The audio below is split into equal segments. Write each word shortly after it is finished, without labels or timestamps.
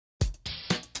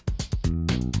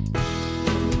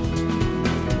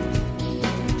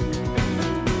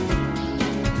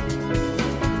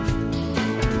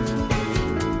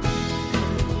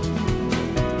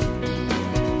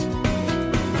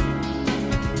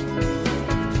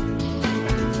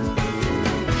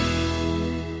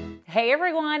Hey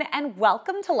everyone, and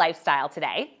welcome to Lifestyle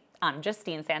Today. I'm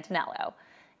Justine Santinello.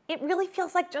 It really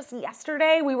feels like just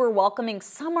yesterday we were welcoming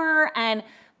summer, and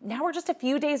now we're just a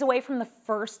few days away from the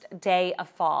first day of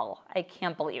fall. I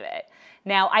can't believe it.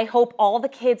 Now, I hope all the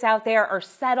kids out there are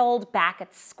settled back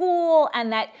at school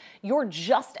and that you're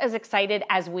just as excited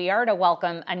as we are to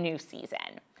welcome a new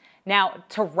season. Now,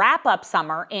 to wrap up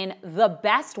summer in the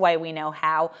best way we know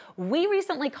how, we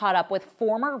recently caught up with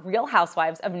former Real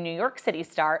Housewives of New York City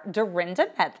star Dorinda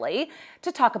Medley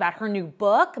to talk about her new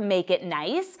book, Make It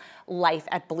Nice, life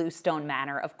at Bluestone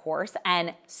Manor, of course,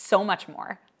 and so much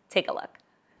more. Take a look.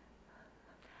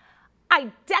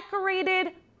 I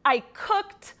decorated, I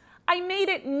cooked, I made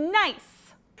it nice.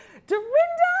 Dorinda,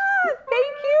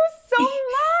 thank you so much.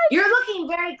 You're looking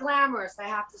very glamorous, I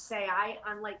have to say.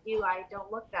 Unlike you, I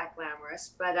don't look that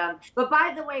glamorous. But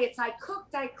by the way, it's I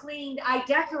cooked, I cleaned, I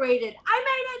decorated, I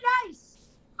made it nice.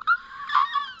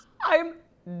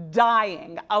 I'm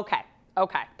dying. Okay.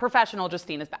 Professional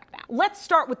Justine is back now. Let's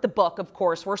start with the book, of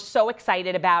course. We're so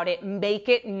excited about it. Make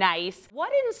It Nice.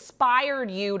 What inspired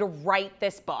you to write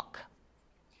this book?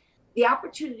 The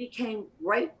opportunity came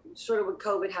right sort of when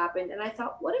COVID happened, and I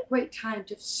thought, what a great time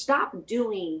to stop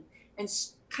doing and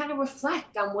kind of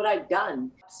reflect on what I've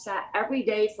done. Sat every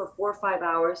day for 4 or 5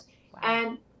 hours. Wow. And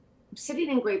I'm sitting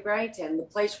in Great Barrington, the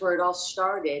place where it all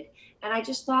started, and I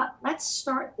just thought, let's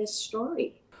start this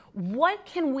story. What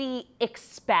can we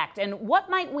expect, and what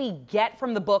might we get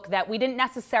from the book that we didn't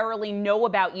necessarily know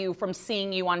about you from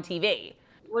seeing you on TV?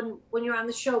 When you're on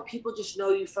the show, people just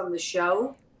know you from the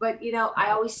show. But, you know,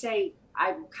 I always say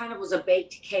I kind of was a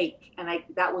baked cake, and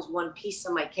that was one piece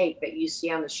of my cake that you see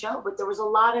on the show. But there was a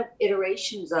lot of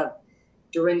iterations of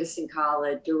Dorinda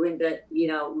Sincala, Dorinda,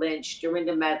 Lynch,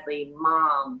 Dorinda Medley,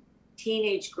 mom,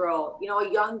 teenage girl,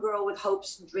 a young girl with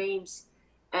hopes and dreams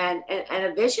and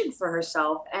a vision for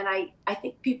herself. And I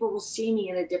think people will see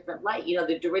me in a different light.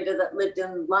 The Dorinda that lived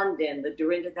in London, the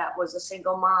Dorinda that was a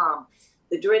single mom,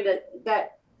 the Dorinda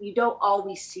that you don't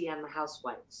always see on The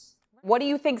Housewives. What do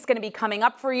you think is going to be coming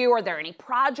up for you? Are there any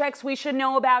projects we should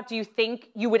know about? Do you think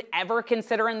you would ever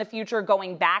consider in the future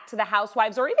going back to The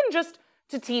Housewives or even just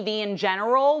to TV in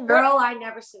general? Girl, I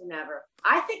never say never.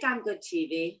 I think I'm good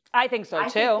TV. I think so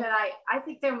too. I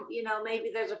think there, maybe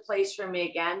there's a place for me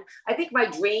again. I think my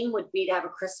dream would be to have a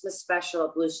Christmas special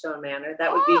at Bluestone Manor.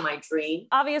 That would be my dream.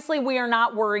 Obviously, we are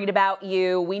not worried about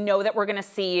you. We know that we're going to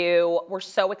see you. We're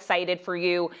so excited for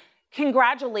you.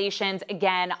 Congratulations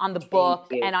again on the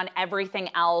book and on everything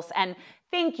else. And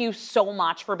thank you so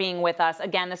much for being with us.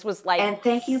 Again, this was like... And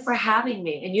thank you for having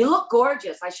me. And you look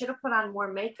gorgeous. I should have put on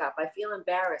more makeup. I feel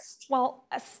embarrassed. Well,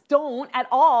 don't at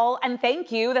all. And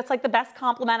thank you. That's like the best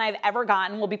compliment I've ever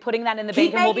gotten. We'll be putting that in the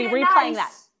bank and we'll be replaying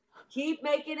that. Keep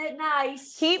making it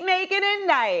nice. Keep making it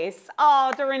nice.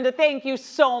 Oh, Dorinda, thank you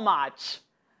so much.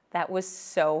 That was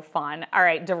so fun. All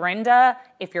right, Dorinda,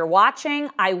 if you're watching,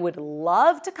 I would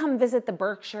love to come visit the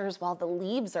Berkshires while the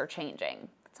leaves are changing.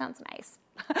 That sounds nice.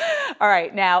 All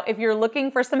right, now, if you're looking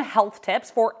for some health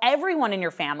tips for everyone in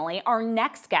your family, our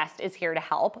next guest is here to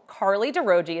help. Carly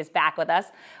DeRogie is back with us.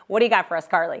 What do you got for us,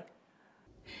 Carly?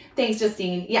 Thanks,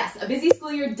 Justine. Yes, a busy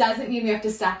school year doesn't mean we have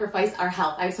to sacrifice our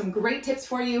health. I have some great tips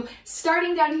for you,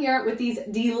 starting down here with these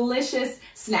delicious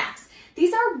snacks.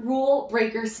 These are rule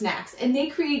breaker snacks, and they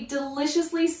create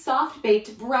deliciously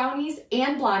soft-baked brownies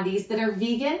and blondies that are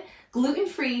vegan,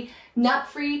 gluten-free,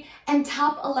 nut-free, and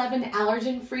top 11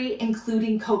 allergen-free,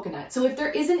 including coconut. So if there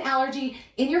is an allergy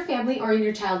in your family or in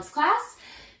your child's class,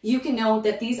 you can know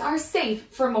that these are safe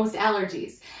for most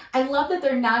allergies. I love that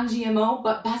they're non-GMO,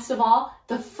 but best of all,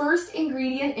 the first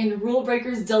ingredient in Rule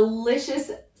Breaker's delicious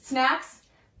snacks,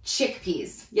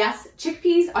 chickpeas. Yes,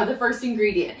 chickpeas are the first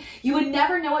ingredient. You would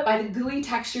never know it by the gooey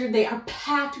texture. They are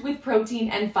packed with protein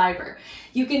and fiber.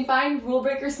 You can find Rule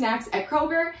Breaker snacks at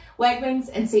Kroger,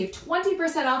 Wegmans, and save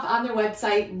 20% off on their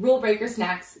website,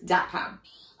 rulebreakersnacks.com.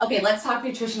 Okay, let's talk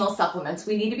nutritional supplements.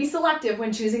 We need to be selective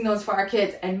when choosing those for our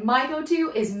kids, and my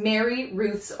go-to is Mary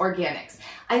Ruth's Organics.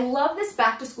 I love this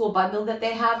back-to-school bundle that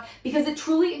they have because it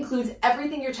truly includes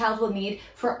everything your child will need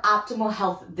for optimal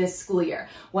health this school year.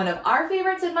 One of our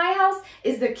favorites in my house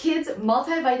is the Kids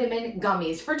Multivitamin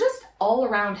Gummies for just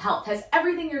all-around health. Has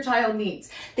everything your child needs.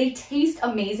 They taste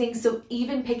amazing, so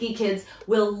even picky kids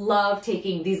will love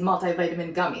taking these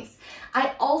multivitamin gummies.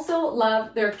 I also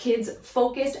love their Kids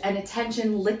Focus and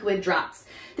Attention Liquid Drops.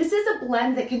 This is a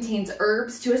blend that contains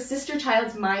herbs to assist your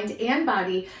child's mind and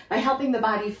body by helping the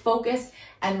body focus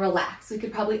and relax. We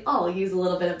could probably all use a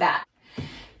little bit of that.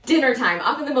 Dinner time,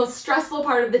 often the most stressful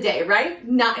part of the day, right?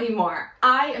 Not anymore.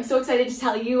 I am so excited to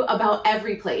tell you about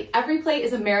Every Plate. Every Plate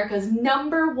is America's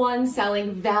 #1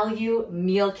 selling value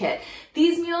meal kit.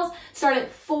 These meals start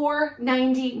at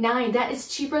 $4.99. That is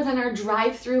cheaper than our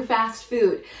drive-through fast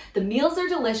food. The meals are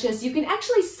delicious. You can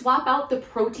actually swap out the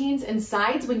proteins and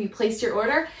sides when you place your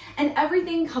order, and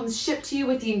everything comes shipped to you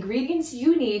with the ingredients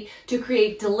you need to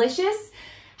create delicious,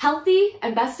 healthy,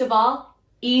 and best of all,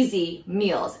 easy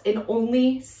meals in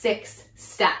only 6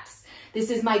 steps.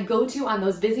 This is my go-to on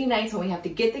those busy nights when we have to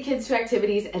get the kids to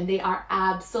activities, and they are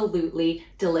absolutely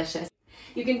delicious.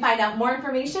 You can find out more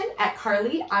information at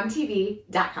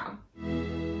carlyontv.com.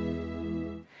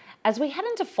 As we head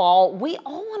into fall, we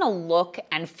all want to look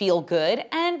and feel good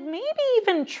and maybe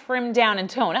even trim down and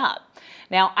tone up.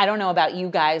 Now, I don't know about you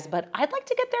guys, but I'd like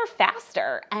to get there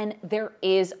faster, and there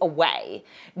is a way.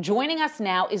 Joining us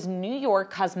now is New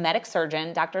York cosmetic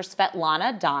surgeon, Dr.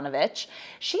 Svetlana Donovich.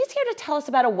 She's here to tell us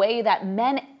about a way that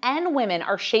men and women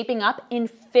are shaping up in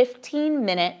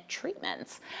 15-minute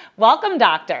treatments. Welcome,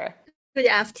 doctor. Good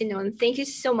afternoon. Thank you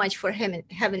so much for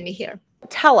having me here.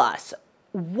 Tell us,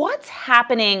 what's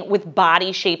happening with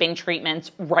body shaping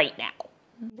treatments right now?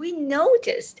 We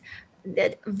noticed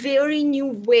that very new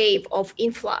wave of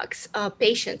influx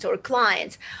patients or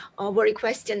clients were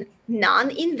requesting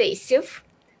non-invasive,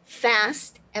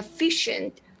 fast,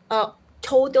 efficient,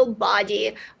 total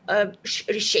body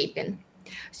reshaping.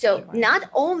 So not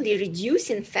only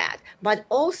reducing fat, but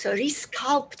also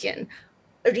resculpting,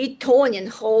 retoning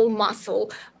whole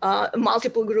muscle,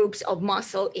 multiple groups of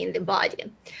muscle in the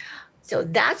body. So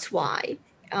that's why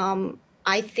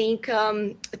I think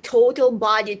total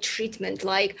body treatment,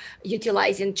 like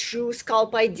utilizing True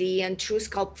Scalp ID and True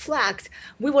Scalp Flex,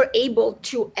 we were able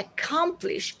to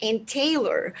accomplish and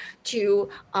tailor to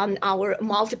our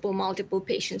multiple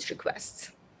patients'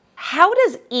 requests. How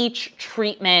does each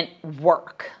treatment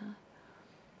work?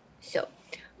 So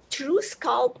True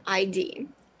Scalp ID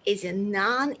is a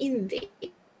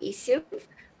non-invasive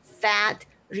fat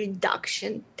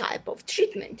reduction type of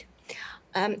treatment.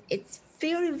 It's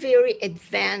very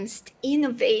advanced,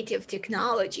 innovative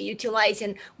technology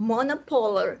utilizing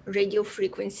monopolar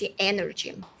radiofrequency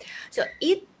energy. So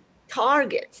it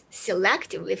targets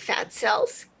selectively fat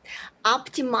cells,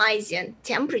 optimizing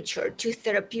temperature to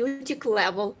therapeutic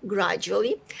level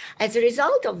gradually. As a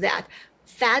result of that,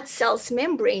 fat cells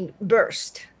membrane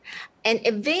burst, and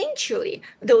eventually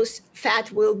those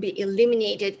fat will be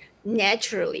eliminated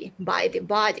naturally by the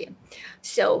body.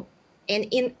 So, and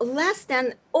in less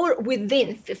than or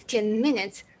within 15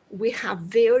 minutes, we have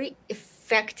very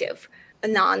effective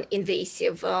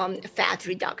non-invasive fat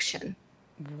reduction.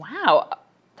 Wow,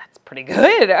 that's pretty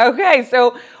good. Okay,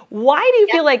 so why do you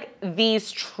feel like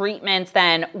these treatments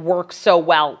then work so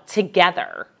well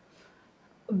together?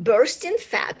 Bursting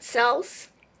fat cells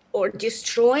or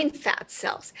destroying fat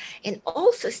cells, and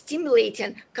also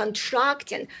stimulating,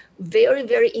 contracting,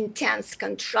 very intense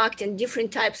contracting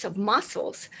different types of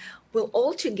muscles will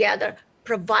altogether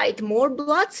provide more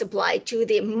blood supply to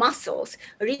the muscles,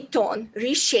 retone,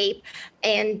 reshape,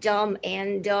 and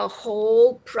the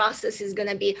whole process is going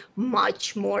to be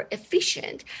much more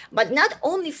efficient. But not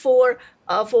only for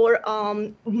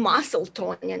muscle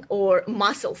toning or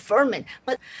muscle firming,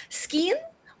 but skin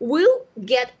will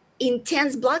get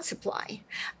intense blood supply,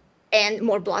 and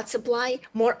more blood supply,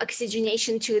 more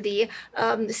oxygenation to the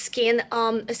skin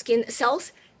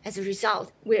cells. As a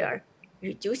result, we are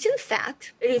reducing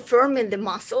fat, refirming the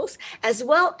muscles, as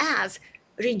well as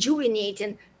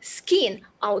rejuvenating skin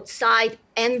outside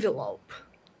envelope.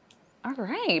 All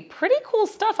right, pretty cool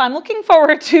stuff. I'm looking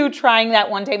forward to trying that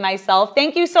one day myself.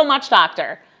 Thank you so much,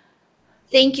 doctor.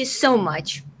 Thank you so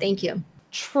much. Thank you.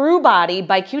 True Body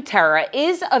by Cutera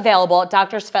is available at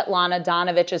Dr. Svetlana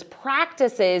Donovich's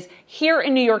practices here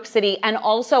in New York City and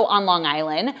also on Long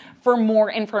Island. For more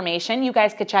information, you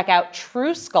guys could check out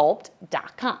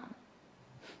truesculpt.com.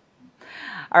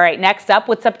 All right, next up,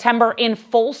 with September in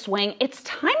full swing, it's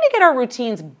time to get our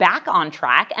routines back on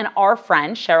track, and our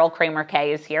friend Cheryl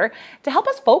Kramer-Kay is here to help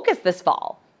us focus this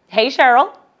fall. Hey,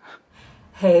 Cheryl.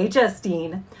 Hey,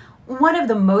 Justine. One of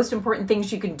the most important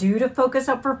things you can do to focus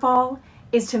up for fall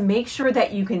is to make sure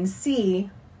that you can see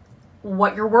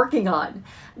what you're working on.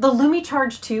 The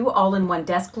LumiCharge 2 all-in-one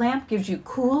desk lamp gives you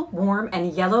cool, warm,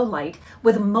 and yellow light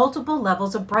with multiple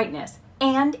levels of brightness,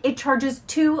 and it charges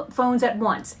 2 phones at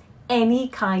once, any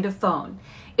kind of phone.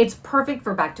 It's perfect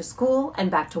for back to school and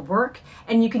back to work,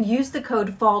 and you can use the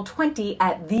code FALL20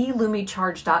 at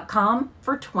thelumicharge.com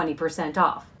for 20%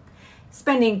 off.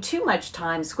 Spending too much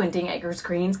time squinting at your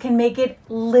screens can make it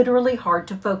literally hard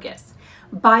to focus.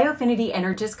 Biofinity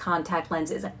Energist contact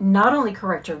lenses not only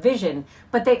correct your vision,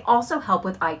 but they also help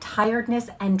with eye tiredness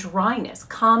and dryness,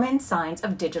 common signs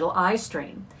of digital eye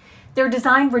strain. Their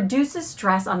design reduces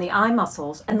stress on the eye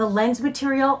muscles, and the lens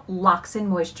material locks in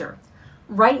moisture.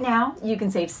 Right now, you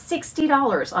can save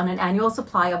 $60 on an annual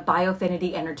supply of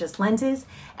Biofinity Energist lenses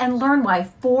and learn why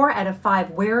 4 out of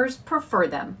 5 wearers prefer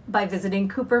them by visiting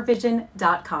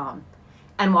coopervision.com.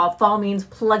 And while fall means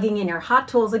plugging in your hot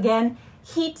tools again,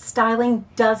 heat styling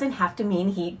doesn't have to mean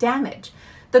heat damage.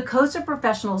 The Cosa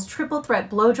Professional's Triple Threat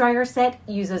Blow Dryer Set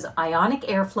uses ionic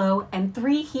airflow and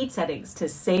 3 heat settings to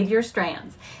save your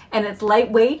strands. And its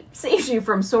lightweight saves you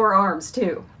from sore arms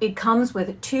too. It comes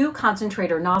with 2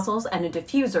 concentrator nozzles and a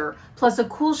diffuser, plus a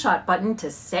cool shot button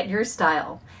to set your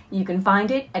style. You can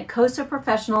find it at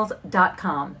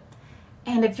cosaprofessionals.com.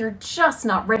 And if you're just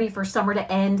not ready for summer to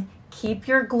end, keep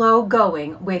your glow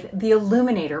going with the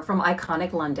Illuminator from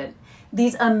Iconic London.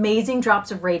 These amazing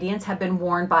drops of radiance have been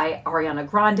worn by Ariana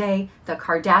Grande, the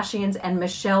Kardashians, and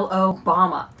Michelle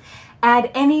Obama.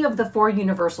 Add any of the 4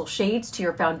 universal shades to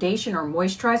your foundation or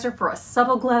moisturizer for a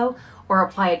subtle glow, or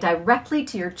apply it directly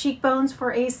to your cheekbones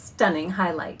for a stunning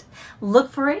highlight. Look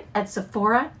for it at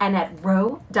Sephora and at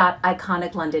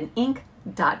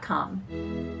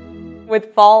ro.iconiclondoninc.com.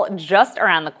 With fall just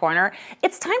around the corner,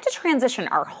 it's time to transition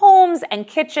our homes and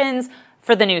kitchens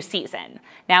for the new season.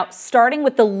 Now, starting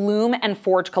with the Loom and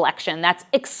Forge collection that's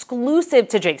exclusive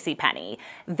to JCPenney.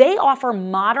 They offer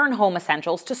modern home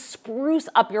essentials to spruce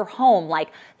up your home, like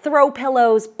throw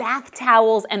pillows, bath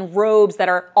towels, and robes that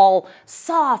are all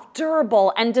soft,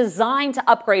 durable, and designed to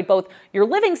upgrade both your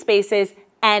living spaces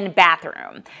and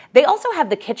bathroom. They also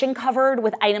have the kitchen covered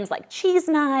with items like cheese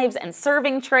knives and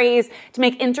serving trays to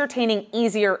make entertaining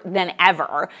easier than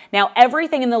ever. Now,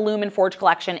 everything in the Loom and Forge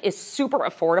collection is super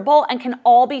affordable and can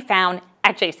all be found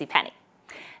at JCPenney.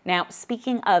 Now,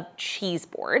 speaking of cheese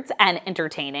boards and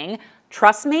entertaining,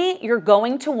 trust me, you're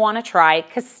going to want to try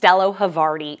Castello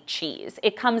Havarti cheese.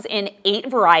 It comes in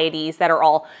 8 varieties that are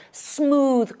all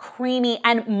smooth, creamy,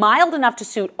 and mild enough to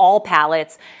suit all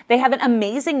palates. They have an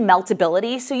amazing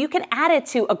meltability, so you can add it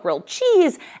to a grilled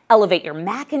cheese, elevate your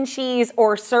mac and cheese,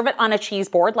 or serve it on a cheese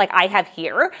board like I have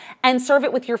here, and serve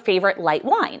it with your favorite light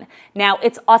wine. Now,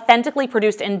 it's authentically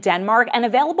produced in Denmark and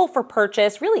available for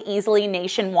purchase really easily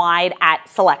nationwide at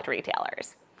select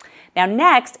retailers. Now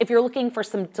next, if you're looking for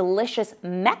some delicious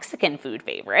Mexican food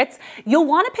favorites, you'll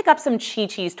want to pick up some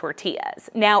Chi-Chi's tortillas.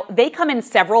 Now, they come in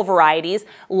several varieties,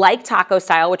 like taco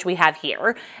style, which we have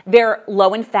here. They're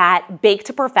low in fat, baked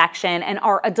to perfection, and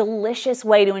are a delicious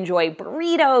way to enjoy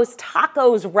burritos,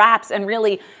 tacos, wraps, and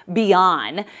really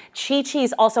beyond.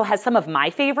 Chi-Chi's also has some of my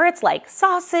favorites, like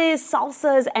sauces,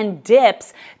 salsas, and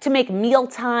dips to make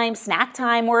mealtime, snack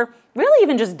time, or really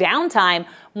even just downtime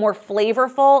more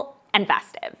flavorful and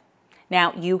festive.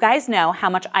 Now, you guys know how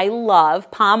much I love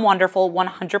Palm Wonderful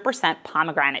 100%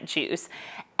 pomegranate juice.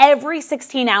 Every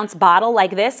 16-ounce bottle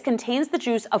like this contains the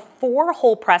juice of 4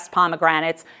 whole-pressed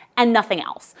pomegranates and nothing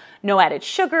else. No added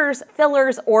sugars,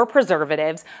 fillers, or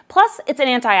preservatives. Plus, it's an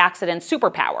antioxidant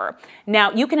superpower.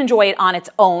 Now, you can enjoy it on its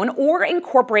own or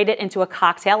incorporate it into a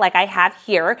cocktail like I have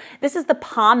here. This is the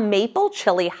Palm Maple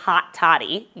Chili Hot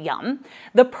Toddy. Yum.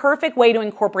 The perfect way to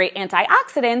incorporate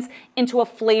antioxidants into a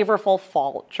flavorful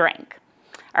fall drink.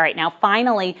 All right, now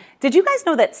finally, did you guys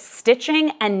know that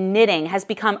stitching and knitting has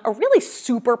become a really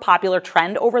super popular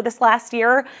trend over this last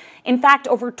year? In fact,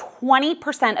 over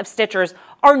 20% of stitchers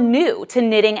are new to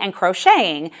knitting and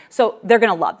crocheting, so they're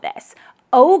gonna love this.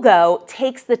 Ogo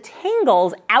takes the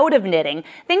tangles out of knitting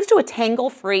thanks to a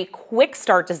tangle-free quick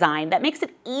start design that makes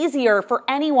it easier for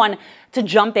anyone to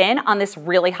jump in on this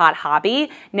really hot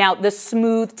hobby. Now, the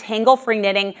smooth tangle-free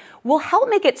knitting will help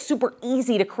make it super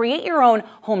easy to create your own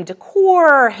home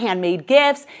decor, handmade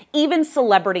gifts, even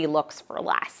celebrity looks for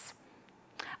less.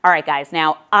 All right, guys,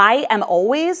 now I am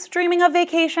always dreaming of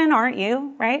vacation, aren't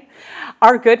you, right?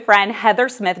 Our good friend Heather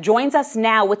Smith joins us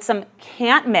now with some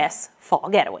can't-miss fall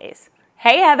getaways.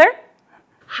 Hey, Heather.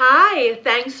 Hi,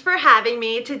 thanks for having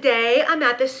me. Today I'm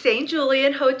at the St.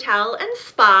 Julian Hotel and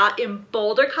Spa in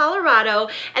Boulder, Colorado,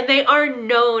 and they are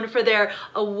known for their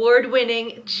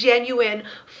award-winning, genuine,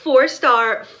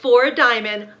 4-star,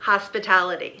 4-diamond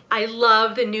hospitality. I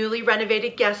love the newly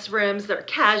renovated guest rooms. They're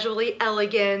casually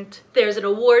elegant. There's an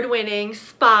award-winning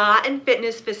spa and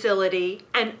fitness facility,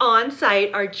 and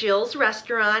on-site are Jill's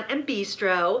Restaurant and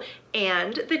Bistro,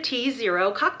 and the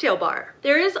T0 cocktail bar.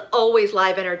 There is always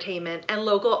live entertainment and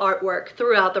local artwork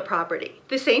throughout the property.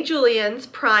 The St. Julian's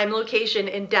prime location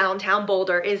in downtown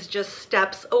Boulder is just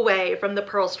steps away from the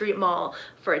Pearl Street Mall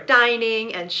for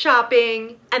dining and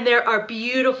shopping, and there are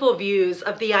beautiful views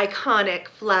of the iconic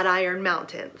Flatiron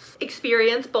Mountains.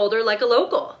 Experience Boulder like a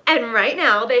local. And right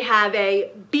now they have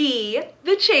a Be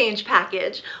the Change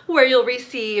package where you'll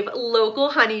receive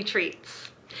local honey treats.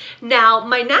 Now,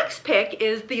 my next pick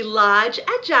is the Lodge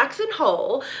at Jackson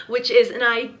Hole, which is an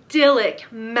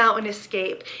idyllic mountain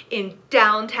escape in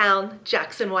downtown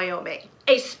Jackson, Wyoming.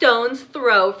 A stone's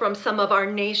throw from some of our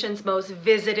nation's most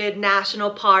visited national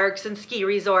parks and ski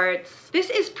resorts. This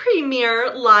is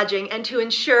premier lodging, and to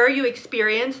ensure you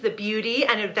experience the beauty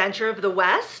and adventure of the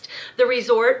West, the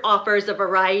resort offers a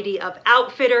variety of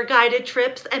outfitter-guided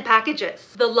trips and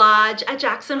packages. The Lodge at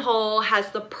Jackson Hole has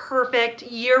the perfect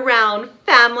year-round,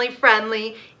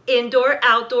 family-friendly,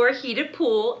 indoor-outdoor heated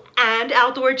pool and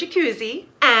outdoor jacuzzi,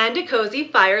 and a cozy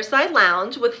fireside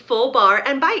lounge with full bar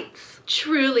and bites.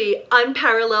 Truly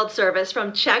unparalleled service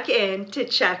from check-in to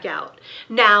check-out.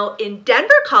 Now, in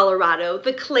Denver, Colorado,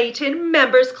 the Clayton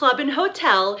Members Club and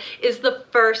Hotel is the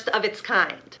first of its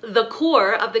kind. The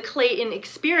core of the Clayton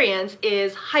experience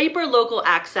is hyper-local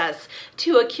access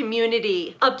to a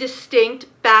community of distinct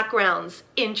backgrounds,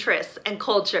 interests, and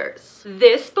cultures.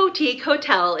 This boutique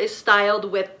hotel is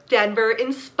styled with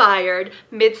Denver-inspired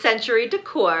mid-century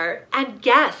decor, and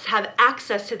guests have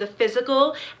access to the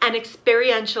physical and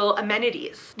experiential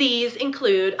amenities. These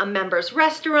include a members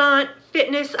restaurant,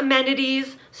 fitness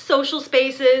amenities, social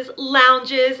spaces,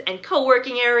 lounges, and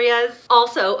co-working areas.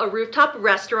 Also, a rooftop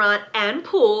restaurant and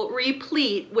pool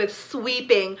replete with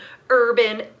sweeping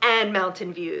urban and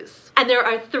mountain views. And there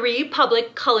are 3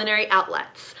 public culinary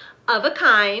outlets, Of a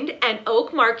Kind and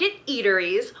Oak Market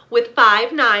eateries, with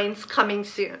 5 nines coming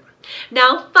soon.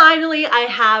 Now, finally, I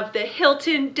have the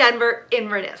Hilton Denver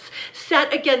Inverness,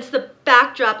 set against the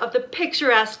backdrop of the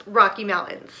picturesque Rocky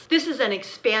Mountains. This is an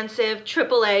expansive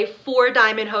AAA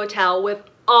 4-diamond hotel with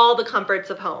all the comforts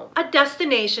of home. A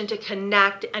destination to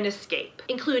connect and escape,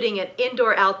 including an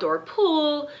indoor-outdoor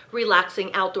pool,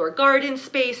 relaxing outdoor garden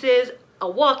spaces, a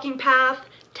walking path,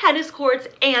 tennis courts,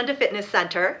 and a fitness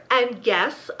center. And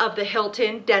guests of the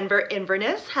Hilton Denver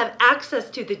Inverness have access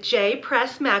to the J.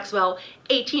 Press Maxwell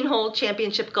 18-hole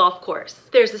championship golf course.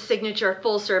 There's a signature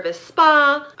full-service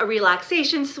spa, a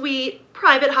relaxation suite,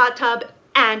 private hot tub,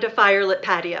 and a firelit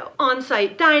patio.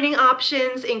 On-site dining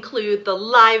options include the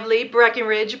lively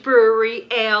Breckenridge Brewery,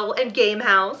 Ale, and Game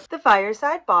House, the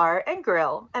Fireside Bar and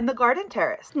Grill, and the Garden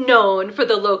Terrace, known for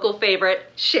the local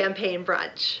favorite champagne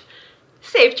brunch.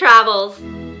 Safe travels.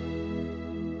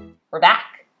 We're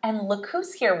back, and look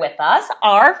who's here with us.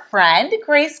 Our friend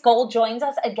Grace Gold joins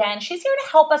us again. She's here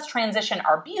to help us transition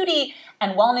our beauty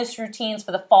and wellness routines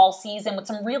for the fall season with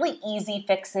some really easy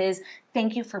fixes.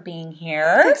 Thank you for being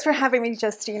here. Thanks for having me,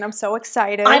 Justine. I'm so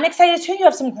excited. I'm excited too. You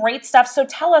have some great stuff. So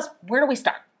tell us, where do we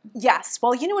start? Yes.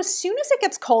 Well, you know, as soon as it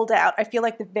gets cold out, I feel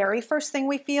like the very first thing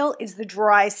we feel is the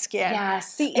dry skin.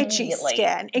 Yes. The itchy skin.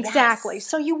 Yes. Exactly.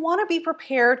 So you want to be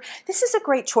prepared. This is a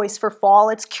great choice for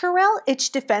fall. It's Curel Itch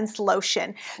Defense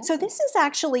Lotion. So this is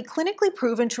actually clinically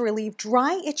proven to relieve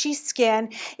dry, itchy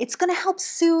skin. It's going to help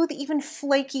soothe even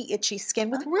flaky, itchy skin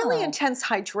with really intense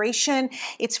hydration.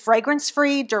 It's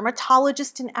fragrance-free,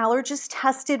 dermatologist and allergist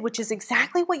tested, which is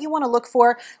exactly what you want to look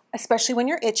for, especially when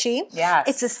you're itchy. Yes.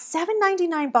 It's a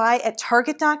 $7.99 buy at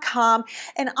Target.com,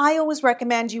 and I always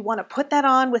recommend you want to put that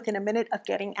on within a minute of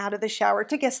getting out of the shower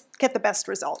to get the best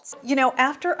results. You know,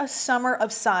 after a summer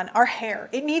of sun, our hair,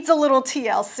 it needs a little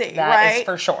TLC, That right? is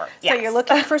for sure. Yes. So you're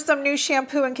looking for some new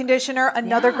shampoo and conditioner.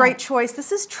 Another great choice.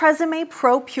 This is Tresemme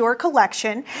Pro Pure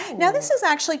Collection. Ooh. Now this is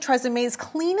actually Tresemme's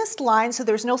cleanest line, so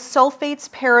there's no sulfates,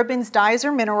 parabens, dyes,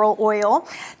 or mineral oil.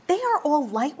 They are all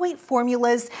lightweight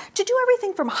formulas to do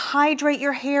everything from hydrate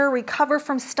your hair, recover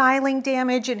from styling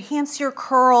damage, enhance your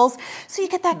curls, so you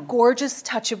get that gorgeous,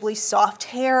 touchably soft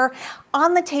hair.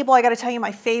 On the table, I got to tell you,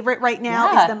 my favorite right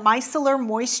now is the Micellar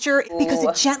Moisture, because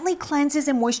it gently cleanses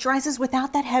and moisturizes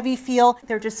without that heavy feel.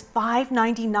 They're just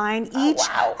 $5.99 each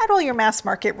at all your mass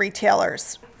market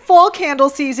retailers. Fall candle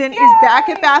season is back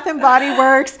at Bath & Body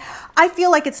Works. I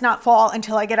feel like it's not fall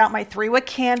until I get out my 3-wick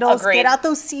candles, get out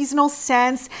those seasonal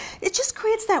scents. It just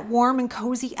creates that warm and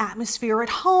cozy atmosphere at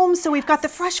home. So we've got the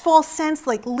fresh fall scents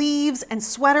like leaves and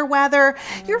sweater weather,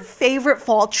 your favorite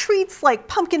fall treats like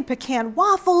pumpkin pecan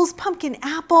waffles, pumpkin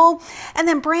apple, and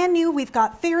then brand new, we've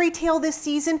got fairy tale this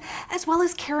season, as well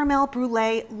as caramel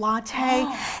brulee latte.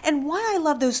 And why I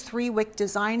love those 3-wick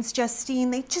designs,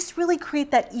 Justine, they just really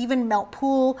create that even melt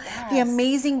pool, the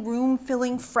amazing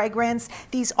room-filling fragrance.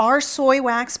 These are pure soy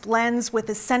wax blends with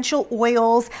essential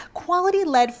oils, quality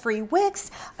lead-free wicks,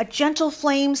 a gentle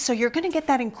flame, so you're going to get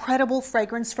that incredible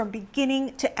fragrance from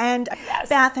beginning to end. Yes.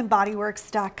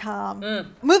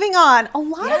 bathandbodyworks.com. Moving on, a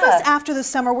lot of us after the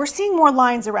summer, we're seeing more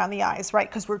lines around the eyes, right?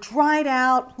 Because we're dried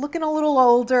out, looking a little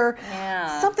older.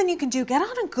 Yeah. Something you can do, get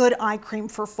on a good eye cream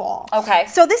for fall. Okay.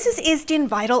 So this is Isdin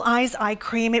Vital Eyes Eye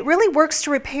Cream. It really works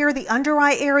to repair the under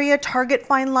eye area, target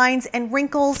fine lines and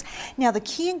wrinkles. Now the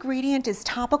key ingredient is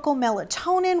topical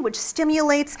melatonin, which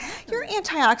stimulates your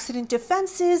antioxidant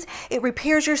defenses. It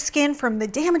repairs your skin from the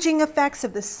damaging effects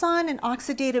of the sun and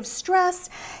oxidative stress.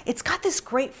 It's got this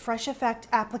great fresh effect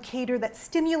applicator that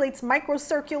stimulates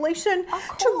microcirculation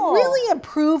to really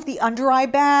improve the under eye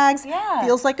bags. Yeah.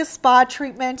 Feels like a spa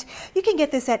treatment. You can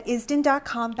get this at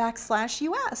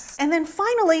isdin.com/US. And then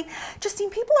finally, Justine,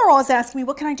 people are always asking me,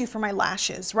 what can I do for my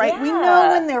lashes, right? We know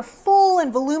when they're full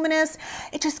and voluminous,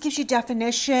 it just gives you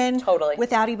definition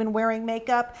without even wearing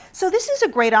makeup. So this is a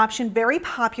great option, very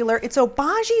popular. It's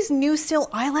Obagé's NuSil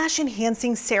Eyelash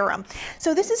Enhancing Serum.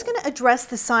 So this is going to address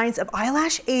the signs of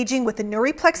eyelash aging with the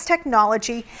Nuriplex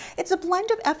technology. It's a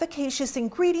blend of efficacious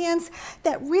ingredients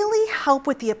that really help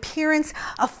with the appearance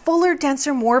of fuller,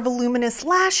 denser, more voluminous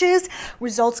lashes.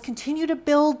 Results continue to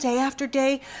build day after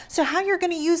day. So how you're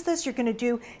going to use this, you're going to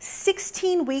do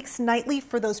 16 weeks nightly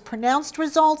for those pronounced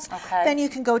results. Then you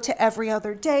can go to every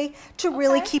other day to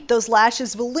really keep those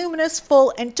lashes voluminous,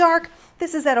 full, and dark.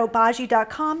 This is at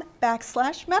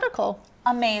obagé.com/medical.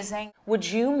 Amazing.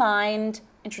 Would you mind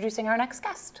introducing our next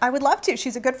guest? I would love to.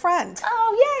 She's a good friend.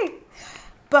 Oh, yay.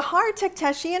 Bahar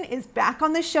Tekteshian is back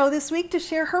on the show this week to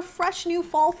share her fresh new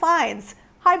fall finds.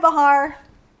 Hi, Bahar.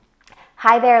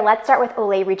 Hi there, let's start with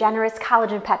Olay Regenerist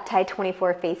Collagen Peptide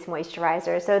 24 Face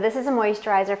Moisturizer. So this is a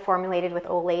moisturizer formulated with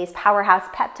Olay's powerhouse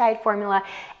peptide formula,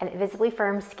 and it visibly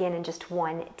firms skin in just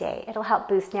 1 day. It'll help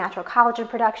boost natural collagen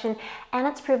production, and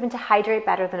it's proven to hydrate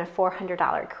better than a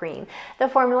 $400 cream. The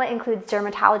formula includes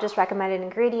dermatologist recommended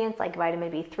ingredients like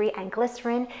vitamin B3 and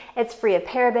glycerin. It's free of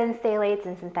parabens, phthalates,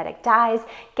 and synthetic dyes.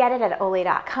 Get it at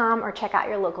olay.com or check out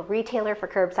your local retailer for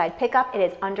curbside pickup. It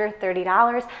is under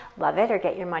 $30. Love it or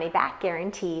get your money back,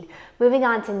 guaranteed. Moving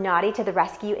on to Naughty to the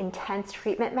Rescue Intense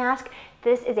Treatment Mask.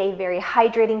 This is a very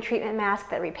hydrating treatment mask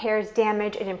that repairs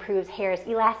damage, it improves hair's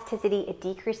elasticity, it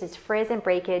decreases frizz and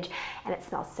breakage, and it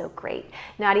smells so great.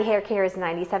 Naughty Hair Care is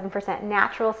 97%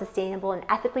 natural, sustainable, and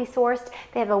ethically sourced.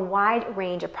 They have a wide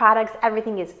range of products.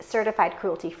 Everything is certified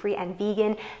cruelty-free and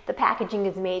vegan. The packaging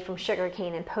is made from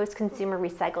sugarcane and post-consumer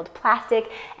recycled plastic,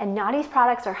 and Naughty's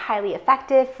products are highly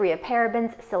effective, free of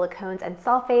parabens, silicones, and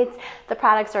sulfates. The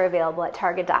products are available at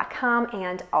Target.com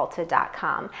and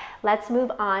Ulta.com. Let's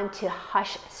move on to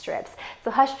Hush Strips.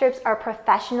 So Hush Strips are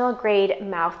professional grade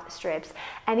mouth strips,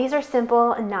 and these are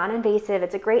simple and non-invasive.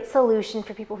 It's a great solution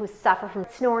for people who suffer from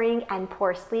snoring and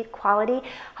poor sleep quality.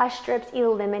 Hush Strips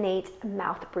eliminate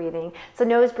mouth breathing. So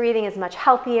nose breathing is much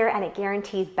healthier and it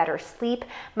guarantees better sleep.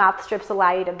 Mouth strips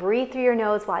allow you to breathe through your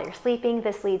nose while you're sleeping.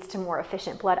 This leads to more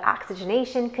efficient blood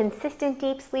oxygenation, consistent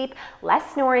deep sleep,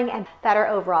 less snoring, and better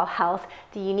overall health.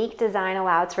 The unique design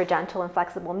allows for gentle and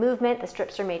flexible movement. The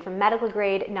strips are made from medical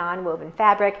grade, non-woven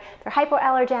fabric. They're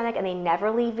hypoallergenic and they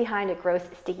never leave behind a gross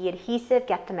sticky adhesive.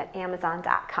 Get them at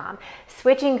Amazon.com.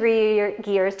 Switching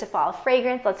gears to fall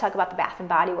fragrance, let's talk about the Bath &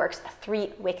 Body Works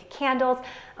 3-wick candles.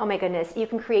 Oh my goodness, you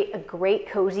can create a great,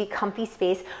 cozy, comfy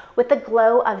space with the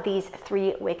glow of these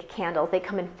 3-wick candles. They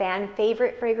come in fan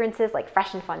favorite fragrances like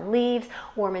Fresh and Fun Leaves,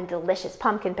 warm and delicious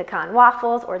pumpkin pecan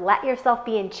waffles, or let yourself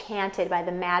be enchanted by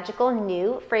the magical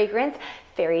new fragrance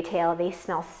Fairy Tale. They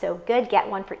smell so good. Get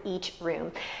one for each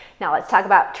room. Now let's talk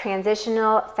about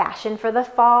transitional fashion for the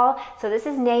fall. So this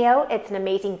is Neo. It's an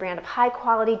amazing brand of high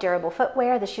quality, durable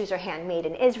footwear. The shoes are handmade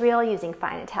in Israel using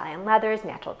fine Italian leathers,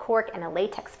 natural cork, and a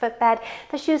latex footbed.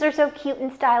 The shoes are so cute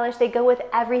and stylish. They go with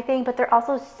everything, but they're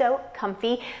also so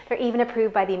comfy. They're even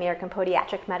approved by the American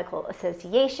Podiatric Medical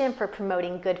Association for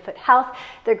promoting good foot health.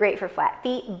 They're great for flat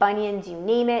feet, bunions, you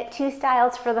name it. 2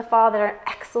 styles for the fall that are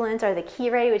excellent are the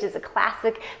Kirei, which is a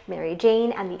classic Mary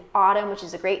Jane, and the Autumn, which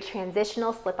is a great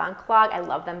transitional slip-on clog. I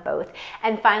love them both.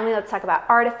 And finally, let's talk about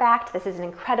Artifact. This is an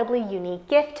incredibly unique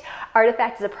gift.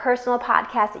 Artifact is a personal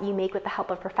podcast that you make with the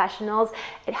help of professionals.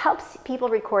 It helps people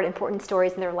record important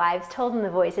stories in their lives told in the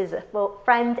voices of both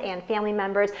friends and family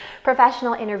members.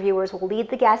 Professional interviewers will lead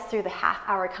the guests through the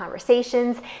half-hour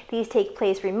conversations. These take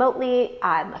place remotely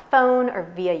on the phone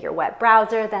or via your web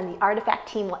browser. Then the Artifact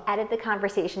team will edit the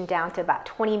conversation down to about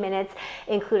 20 minutes,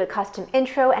 include a custom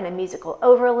intro and a musical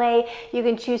overlay. You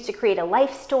can choose to create a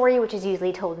life story, which is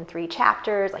usually told in 3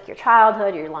 chapters, like your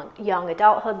childhood, your young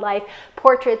adulthood life.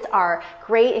 Portraits are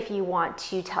great if you want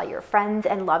to tell your friends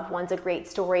and loved ones a great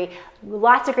story.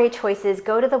 Lots of great choices.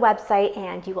 Go to the website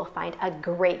and you will find a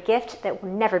great gift that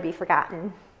will never be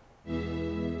forgotten.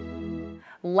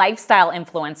 Lifestyle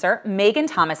influencer Megan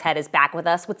Thomashead is back with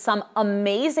us with some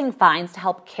amazing finds to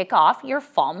help kick off your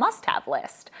fall must-have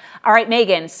list. All right,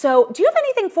 Megan, so do you have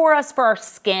anything for us for our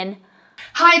skin?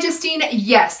 Hi, Justine.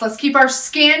 Yes, let's keep our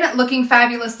skin looking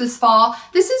fabulous this fall.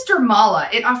 This is Dermala.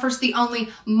 It offers the only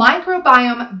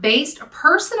microbiome-based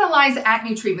personalized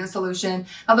acne treatment solution.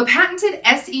 Now, the patented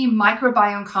SE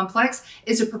Microbiome Complex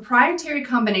is a proprietary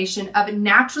combination of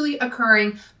naturally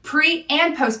occurring pre-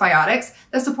 and postbiotics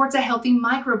that supports a healthy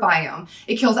microbiome.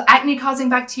 It kills acne-causing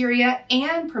bacteria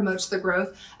and promotes the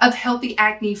growth of healthy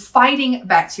acne-fighting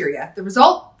bacteria. The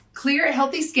result? Clear,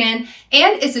 healthy skin,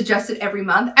 and it's adjusted every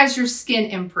month as your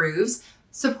skin improves,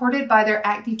 supported by their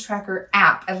Acne Tracker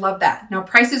app. I love that. Now,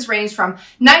 prices range from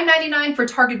 $9.99 for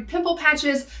targeted pimple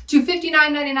patches to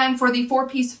 $59.99 for the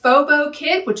 4-piece Phobo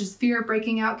kit, which is fear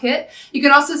breaking out kit. You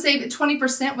can also save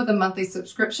 20% with a monthly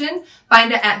subscription.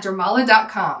 Find it at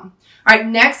dermala.com. All right,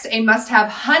 next, a must-have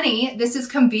honey. This is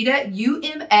Comvita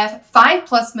UMF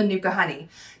 5+ Manuka honey.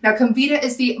 Now, Comvita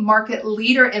is the market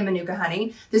leader in Manuka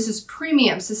honey. This is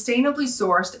premium, sustainably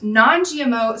sourced,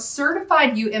 non-GMO,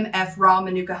 certified UMF raw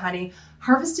Manuka honey,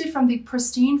 harvested from the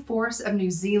pristine forests of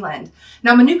New Zealand.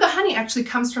 Now, Manuka honey actually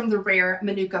comes from the rare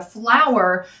Manuka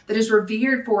flower that is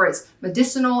revered for its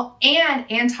medicinal and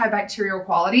antibacterial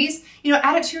qualities. You know,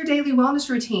 add it to your daily wellness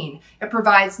routine. It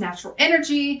provides natural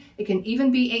energy. It can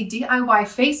even be a DIY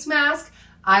face mask.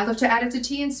 I love to add it to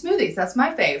tea and smoothies. That's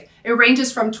my fave. It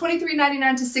ranges from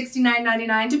 $23.99 to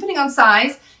 $69.99, depending on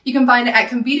size. You can find it at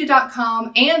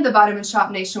Comvita.com and the Vitamin Shop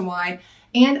nationwide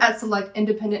and at select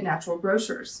independent natural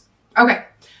grocers. Okay,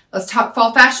 let's talk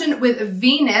fall fashion with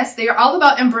Venus. They are all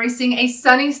about embracing a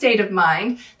sunny state of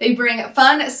mind. They bring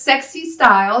fun, sexy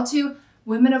style to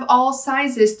women of all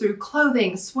sizes through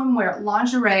clothing, swimwear,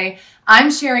 lingerie.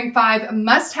 I'm sharing 5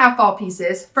 must-have fall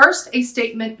pieces. First, a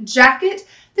statement jacket.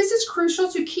 This is crucial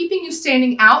to keeping you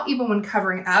standing out even when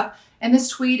covering up. And this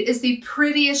tweed is the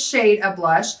prettiest shade of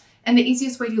blush and the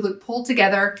easiest way to look pulled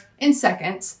together in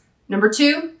seconds. Number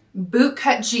 2,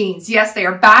 bootcut jeans. Yes, they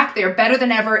are back. They are better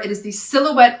than ever. It is the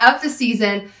silhouette of the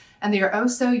season, and they are oh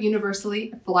so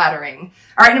universally flattering.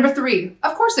 All right, number 3,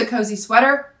 of course, a cozy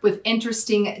sweater with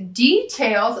interesting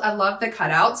details. I love the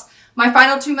cutouts. My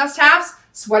final 2 must-haves,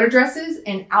 sweater dresses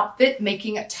and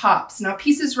outfit-making tops. Now,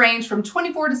 pieces range from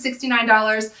 $24 to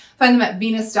 $69. Find them at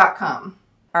Venus.com.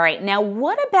 All right, now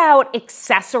what about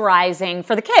accessorizing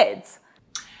for the kids?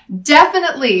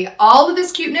 Definitely. All of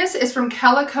this cuteness is from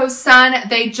Calico Sun.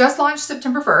 They just launched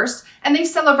September 1st, and they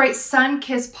celebrate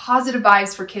sun-kissed positive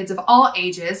vibes for kids of all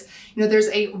ages. You know, there's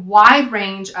a wide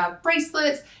range of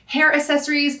bracelets, hair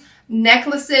accessories,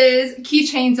 necklaces,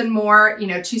 keychains, and more. You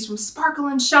know, choose from sparkle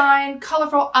and shine,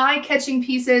 colorful, eye-catching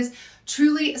pieces.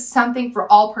 Truly something for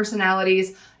all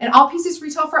personalities. And all pieces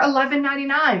retail for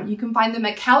 $11.99. You can find them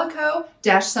at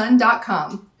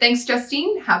calico-sun.com. Thanks,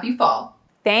 Justine. Happy fall.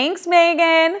 Thanks,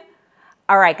 Megan.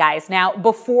 All right, guys, now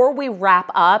before we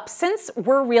wrap up, since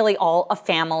we're really all a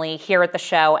family here at the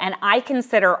show, and I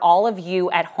consider all of you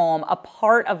at home a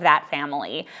part of that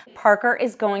family, Parker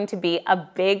is going to be a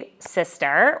big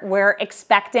sister. We're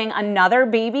expecting another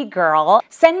baby girl.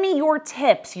 Send me your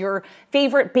tips, your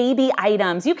favorite baby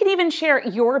items. You can even share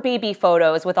your baby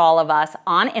photos with all of us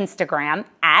on Instagram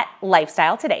at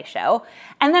Lifestyle Today Show.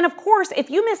 And then, of course, if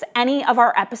you miss any of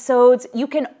our episodes, you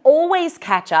can always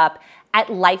catch up at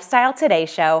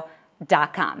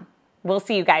lifestyletodayShow.com. We'll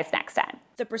see you guys next time.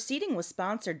 The proceeding was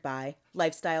sponsored by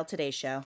Lifestyle Today Show.